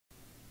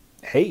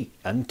Hey,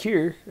 I'm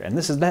Kier, and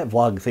this is that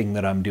vlog thing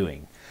that I'm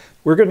doing.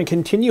 We're going to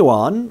continue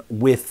on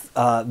with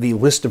the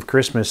list of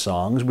Christmas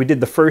songs. We did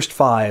the first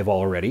 5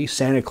 already.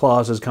 Santa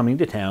Claus is Coming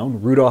to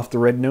Town, Rudolph the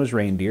Red-Nosed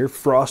Reindeer,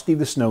 Frosty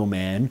the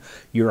Snowman,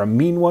 You're a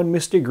Mean One,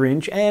 Mr.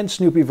 Grinch, and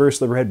Snoopy vs.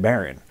 the Red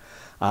Baron.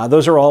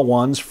 Those are all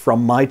ones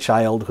from my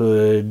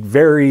childhood,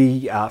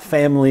 very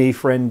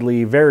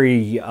family-friendly,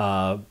 very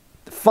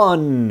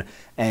fun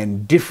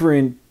and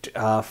different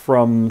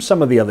from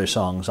some of the other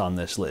songs on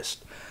this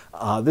list.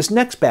 This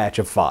next batch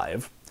of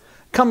 5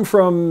 come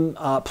from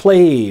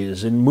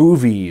plays and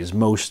movies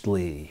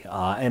mostly,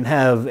 and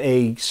have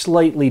a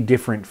slightly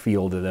different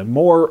feel to them,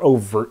 more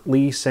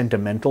overtly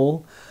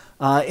sentimental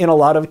in a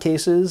lot of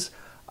cases,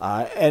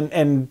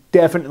 and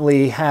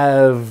definitely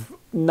have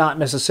not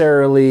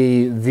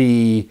necessarily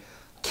the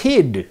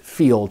kid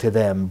feel to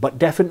them, but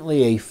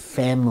definitely a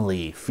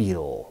family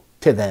feel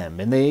to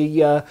them. And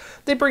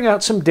they bring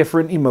out some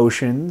different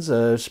emotions,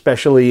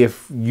 especially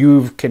if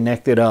you've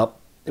connected up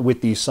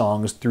with these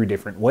songs through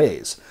different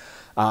ways.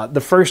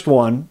 The first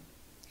one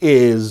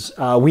is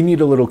We Need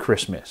a Little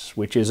Christmas,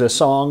 which is a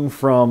song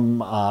from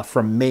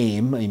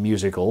MAME, a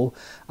musical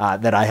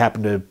that I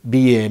happened to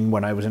be in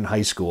when I was in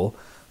high school.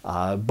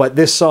 But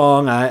this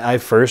song I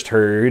first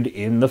heard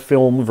in the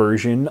film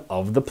version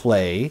of the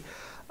play,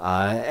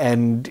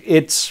 and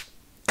it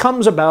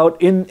comes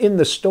about in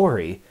the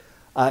story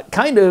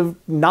kind of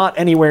not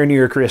anywhere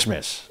near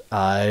Christmas.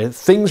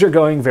 Things are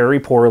going very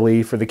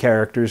poorly for the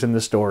characters in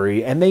the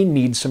story, and they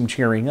need some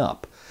cheering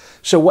up.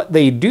 So what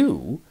they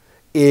do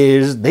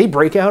is they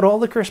break out all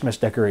the Christmas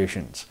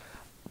decorations,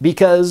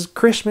 because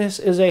Christmas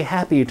is a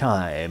happy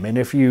time, and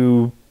if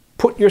you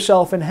put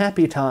yourself in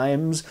happy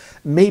times,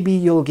 maybe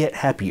you'll get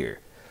happier.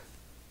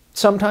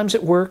 Sometimes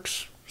it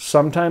works,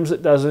 sometimes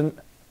it doesn't,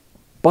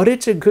 but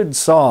it's a good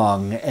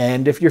song,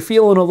 and if you're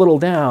feeling a little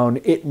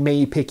down, it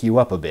may pick you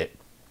up a bit.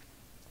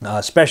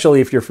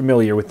 Especially if you're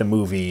familiar with the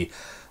movie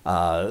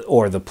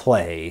or the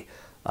play,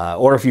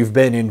 or if you've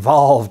been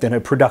involved in a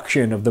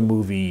production of the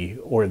movie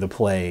or the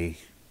play,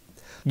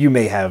 you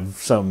may have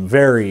some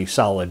very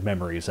solid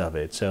memories of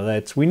it. So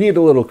that's We Need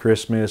a Little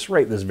Christmas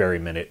right this very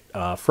minute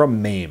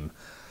from MAME.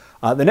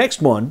 The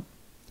next one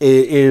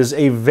is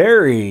a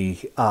very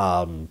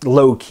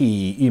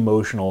low-key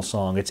emotional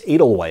song. It's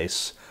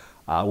Edelweiss,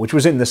 which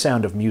was in The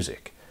Sound of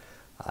Music.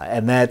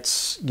 And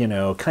that's, you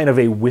know, kind of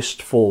a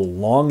wistful,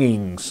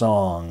 longing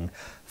song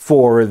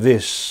for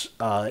this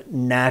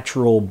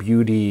natural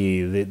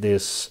beauty,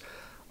 this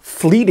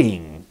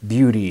fleeting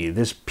beauty,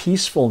 this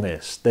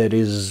peacefulness that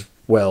is,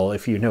 well,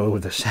 if you know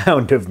The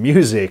Sound of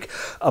Music,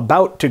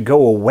 about to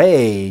go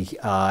away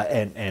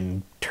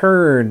and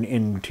turn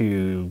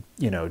into,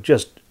 you know,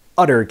 just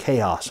utter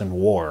chaos and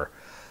war.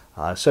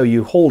 So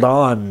you hold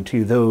on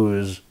to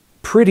those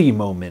pretty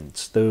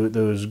moments,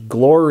 those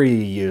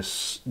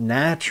glorious,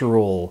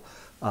 natural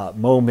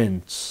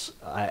moments,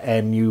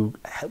 and you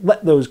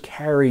let those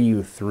carry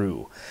you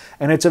through.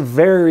 And it's a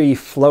very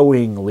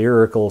flowing,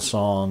 lyrical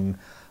song,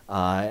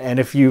 and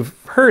if you've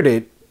heard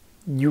it,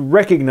 you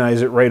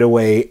recognize it right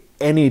away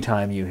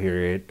anytime you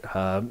hear it.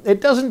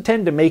 It doesn't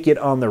tend to make it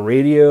on the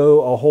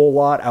radio a whole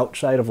lot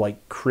outside of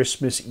like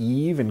Christmas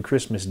Eve and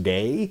Christmas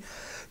Day,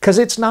 because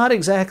it's not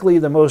exactly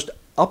the most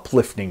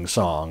uplifting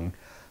song.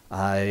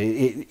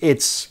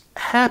 It's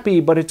happy,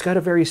 but it's got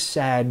a very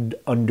sad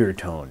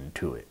undertone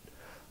to it.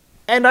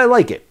 And I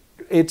like it.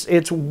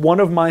 It's one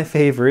of my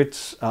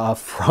favorites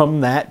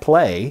from that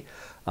play,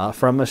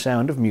 from The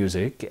Sound of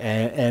Music,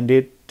 and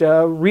it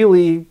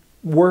really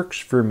works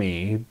for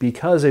me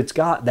because it's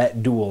got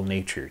that dual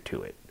nature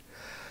to it.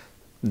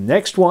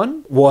 Next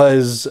one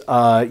was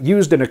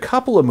used in a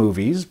couple of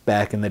movies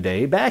back in the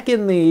day, back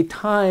in the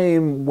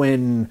time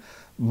when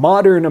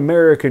modern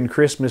American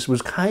Christmas was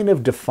kind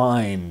of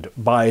defined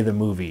by the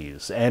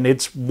movies, and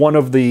it's one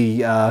of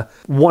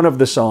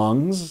the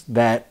songs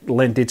that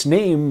lent its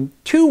name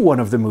to one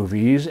of the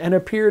movies and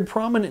appeared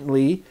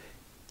prominently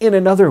in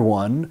another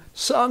one,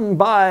 sung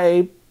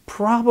by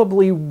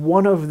probably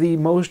one of the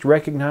most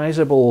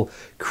recognizable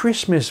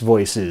Christmas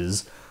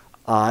voices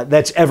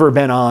that's ever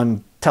been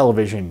on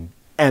television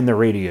and the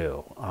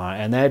radio,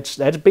 and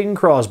that's Bing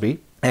Crosby,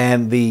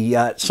 and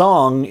the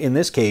song in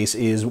this case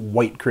is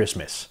White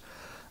Christmas.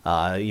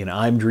 You know,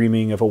 I'm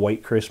dreaming of a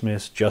white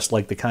Christmas, just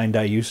like the kind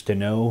I used to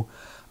know.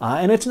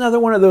 And it's another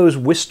one of those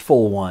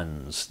wistful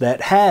ones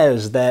that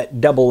has that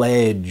double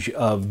edge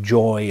of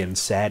joy and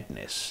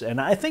sadness.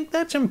 And I think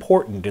that's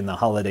important in the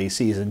holiday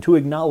season, to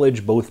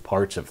acknowledge both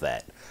parts of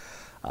that.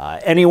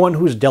 Anyone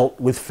who's dealt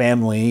with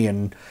family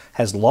and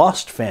has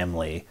lost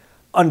family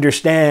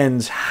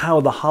understands how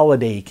the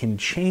holiday can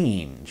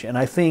change. And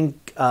I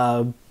think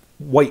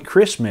White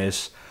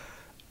Christmas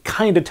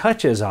kind of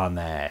touches on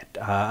that.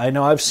 I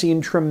know I've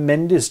seen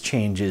tremendous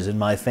changes in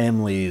my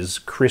family's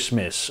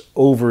Christmas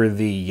over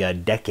the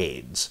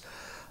decades.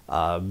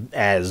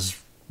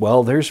 As,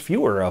 well, there's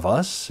fewer of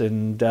us,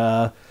 and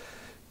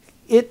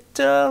it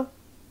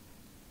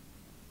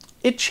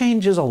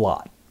changes a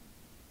lot.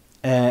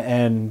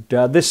 And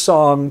this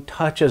song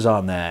touches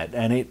on that,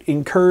 and it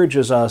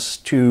encourages us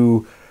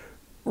to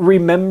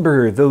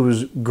remember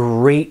those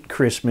great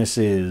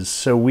Christmases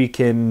so we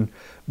can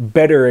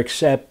better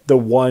accept the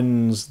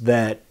ones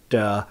that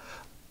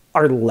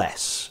are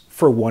less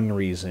for one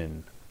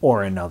reason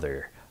or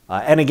another.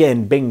 And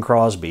again, Bing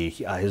Crosby,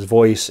 his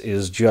voice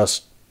is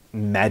just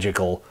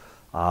magical.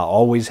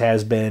 Always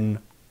has been,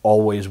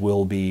 always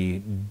will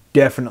be.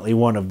 Definitely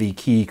one of the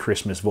key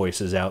Christmas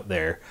voices out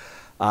there.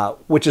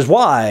 Which is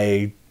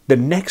why the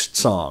next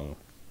song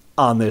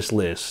on this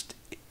list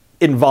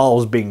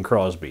involves Bing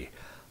Crosby.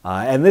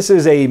 And this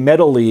is a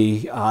medley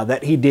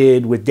that he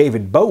did with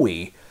David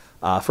Bowie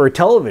for a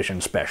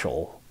television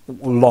special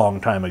a long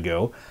time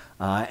ago.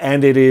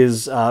 And it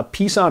is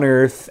Peace on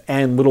Earth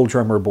and Little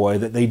Drummer Boy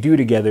that they do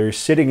together,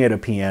 sitting at a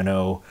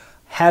piano,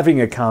 having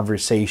a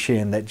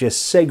conversation that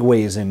just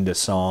segues into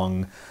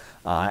song.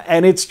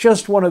 And it's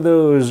just one of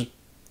those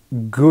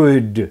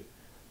good,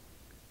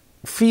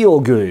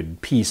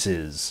 feel-good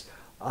pieces.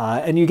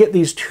 And you get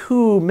these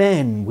two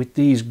men with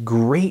these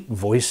great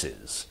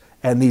voices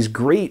and these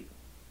great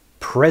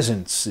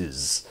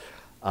presences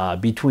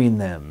between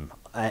them.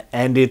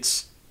 And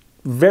it's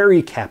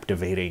very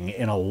captivating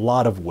in a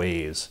lot of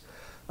ways.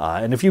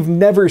 And if you've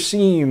never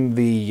seen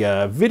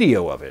the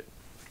video of it,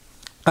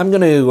 I'm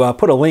going to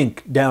put a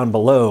link down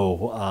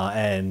below,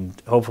 and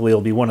hopefully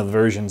it'll be one of the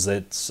versions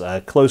that's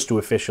close to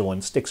official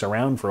and sticks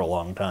around for a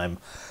long time,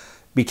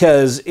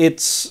 because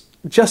it's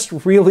just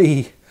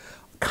really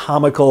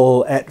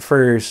comical at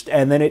first,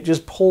 and then it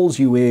just pulls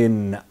you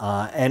in,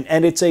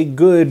 and it's a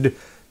good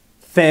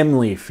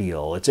family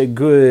feel. It's a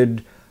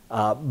good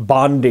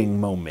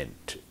bonding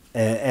moment,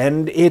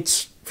 and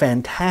it's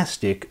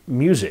fantastic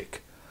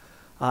music.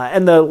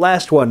 And the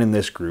last one in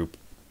this group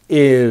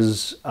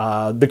is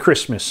the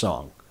Christmas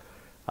song.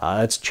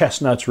 It's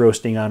chestnuts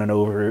roasting on an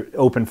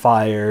open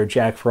fire,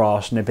 Jack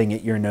Frost nipping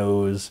at your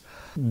nose.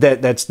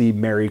 That's the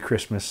Merry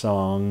Christmas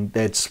song.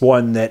 That's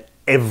one that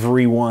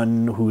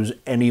anyone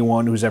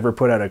who's ever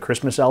put out a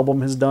Christmas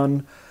album has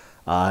done.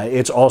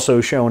 It's also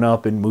shown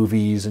up in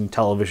movies and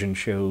television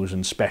shows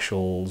and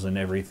specials and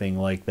everything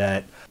like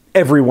that.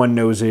 Everyone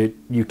knows it.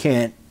 You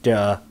can't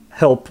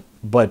help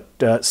but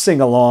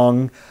sing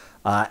along.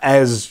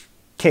 As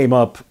came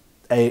up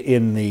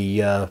in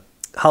the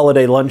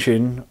holiday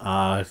luncheon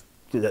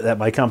that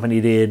my company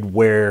did,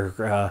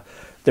 where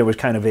there was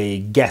kind of a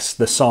guess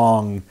the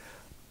song,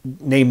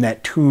 name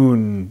that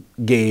tune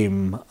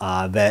game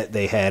that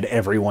they had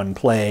everyone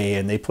play,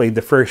 and they played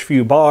the first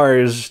few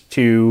bars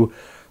to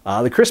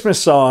the Christmas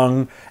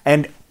song,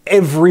 and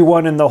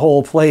everyone in the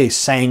whole place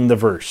sang the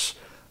verse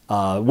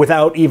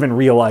without even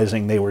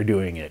realizing they were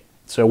doing it.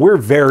 So we're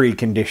very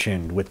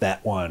conditioned with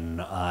that one,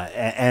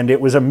 and it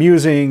was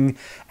amusing,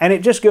 and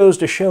it just goes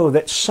to show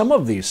that some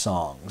of these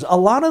songs, a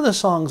lot of the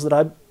songs that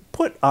I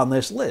put on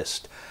this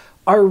list,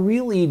 are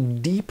really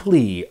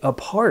deeply a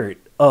part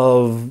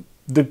of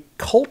the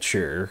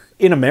culture,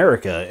 in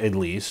America at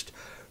least,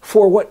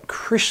 for what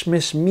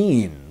Christmas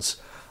means.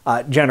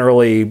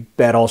 Generally,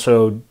 that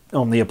also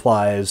only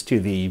applies to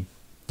the,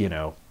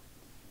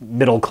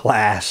 middle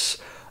class,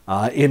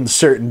 in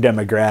certain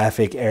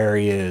demographic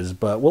areas,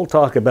 but we'll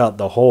talk about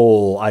the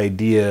whole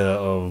idea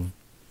of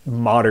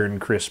modern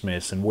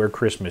Christmas and where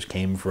Christmas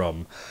came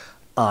from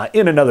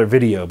in another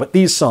video. But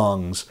these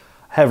songs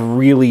have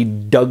really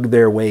dug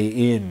their way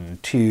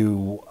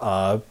into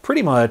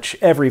pretty much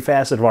every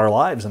facet of our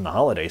lives in the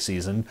holiday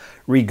season,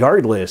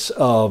 regardless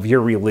of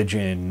your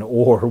religion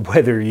or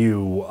whether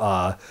you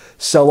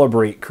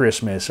celebrate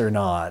Christmas or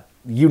not.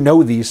 You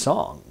know these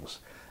songs,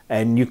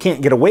 and you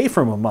can't get away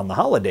from them on the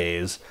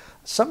holidays.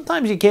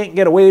 Sometimes you can't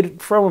get away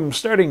from them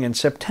starting in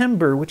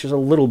September, which is a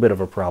little bit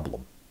of a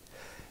problem.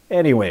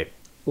 Anyway,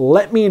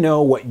 let me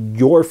know what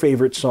your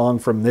favorite song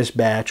from this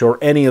batch, or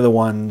any of the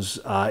ones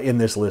in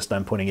this list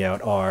I'm putting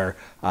out, are.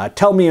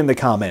 Tell me in the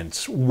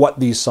comments what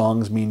these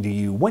songs mean to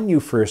you, when you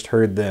first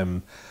heard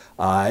them,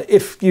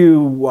 if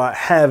you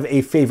have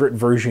a favorite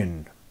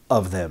version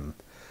of them.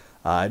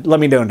 Let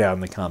me know down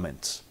in the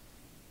comments.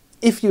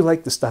 If you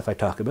like the stuff I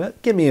talk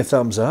about, give me a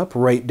thumbs up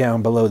right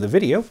down below the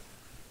video.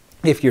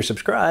 If you're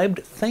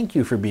subscribed, thank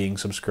you for being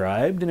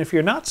subscribed. And if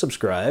you're not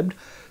subscribed,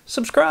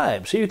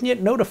 subscribe so you can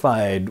get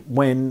notified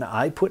when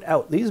I put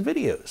out these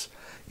videos.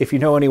 If you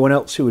know anyone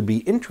else who would be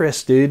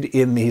interested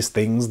in these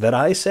things that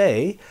I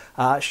say,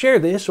 share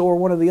this or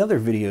one of the other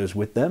videos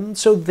with them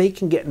so they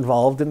can get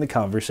involved in the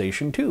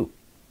conversation too.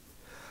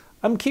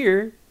 I'm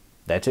Kier.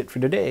 That's it for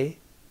today.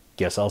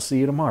 Guess I'll see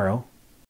you tomorrow.